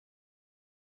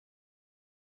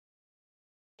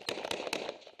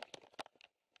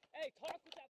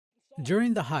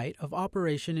During the height of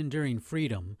Operation Enduring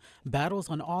Freedom, battles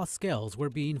on all scales were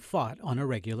being fought on a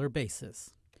regular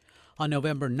basis. On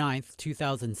November 9,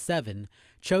 2007,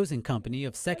 Chosen Company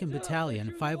of 2nd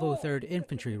Battalion, 503rd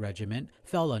Infantry Regiment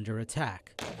fell under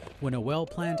attack when a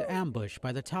well-planned ambush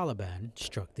by the Taliban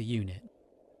struck the unit.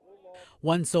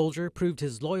 One soldier proved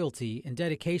his loyalty and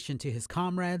dedication to his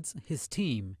comrades, his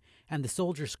team, and the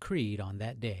soldier's creed on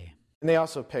that day. And they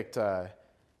also picked a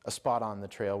spot on the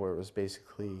trail where it was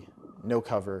basically no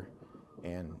cover,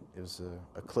 and it was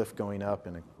a cliff going up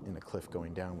and a cliff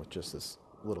going down with just this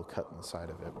little cut in the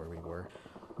side of it where we were.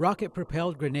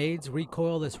 Rocket-propelled grenades,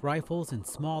 recoilless rifles, and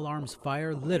small arms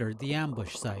fire littered the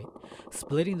ambush site,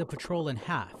 splitting the patrol in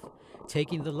half,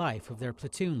 taking the life of their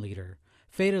platoon leader,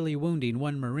 fatally wounding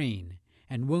one Marine,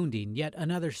 and wounding yet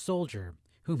another soldier,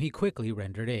 whom he quickly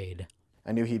rendered aid.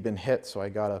 I knew he'd been hit, so I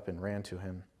got up and ran to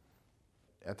him.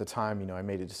 At the time, I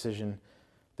made a decision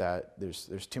that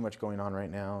there's too much going on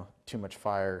right now, too much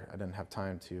fire. I didn't have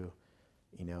time to,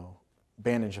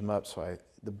 bandage him up, so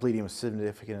the bleeding was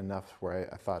significant enough where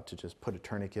I thought to just put a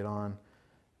tourniquet on,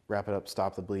 wrap it up,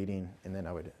 stop the bleeding, and then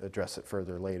I would address it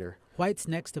further later. White's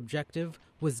next objective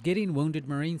was getting wounded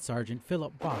Marine Sergeant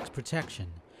Philip Bach's protection,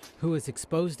 who was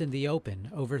exposed in the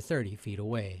open over 30 feet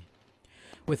away.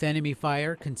 With enemy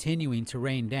fire continuing to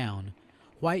rain down,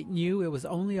 White knew it was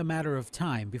only a matter of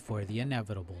time before the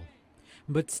inevitable.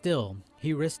 But still,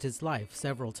 he risked his life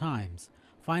several times,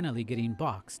 finally getting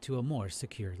Bach to a more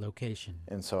secure location.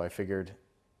 And so I figured,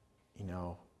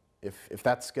 if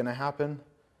that's going to happen,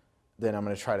 then I'm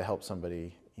going to try to help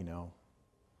somebody,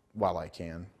 while I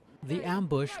can. The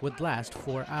ambush would last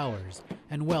 4 hours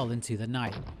and well into the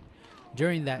night.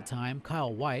 During that time,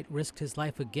 Kyle White risked his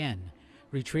life again,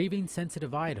 retrieving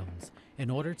sensitive items in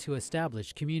order to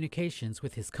establish communications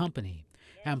with his company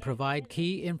and provide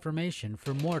key information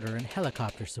for mortar and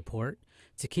helicopter support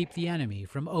to keep the enemy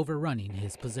from overrunning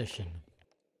his position.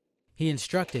 He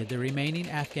instructed the remaining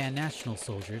Afghan national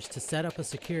soldiers to set up a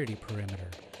security perimeter,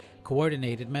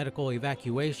 coordinated medical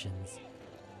evacuations,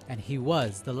 and he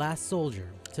was the last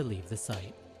soldier to leave the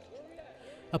site.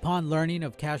 Upon learning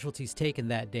of casualties taken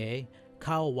that day,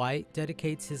 Kyle White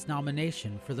dedicates his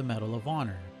nomination for the Medal of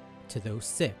Honor to those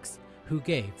 6 who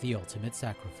gave the ultimate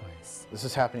sacrifice. This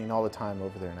is happening all the time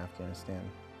over there in Afghanistan,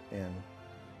 and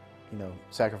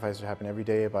sacrifices happen every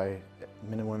day by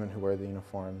men and women who wear the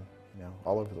uniform,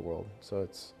 all over the world. So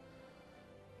it's,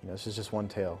 this is just one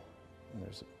tale, and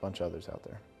there's a bunch of others out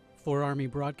there. For Army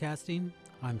Broadcasting,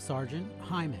 I'm Sergeant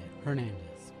Jaime Hernandez.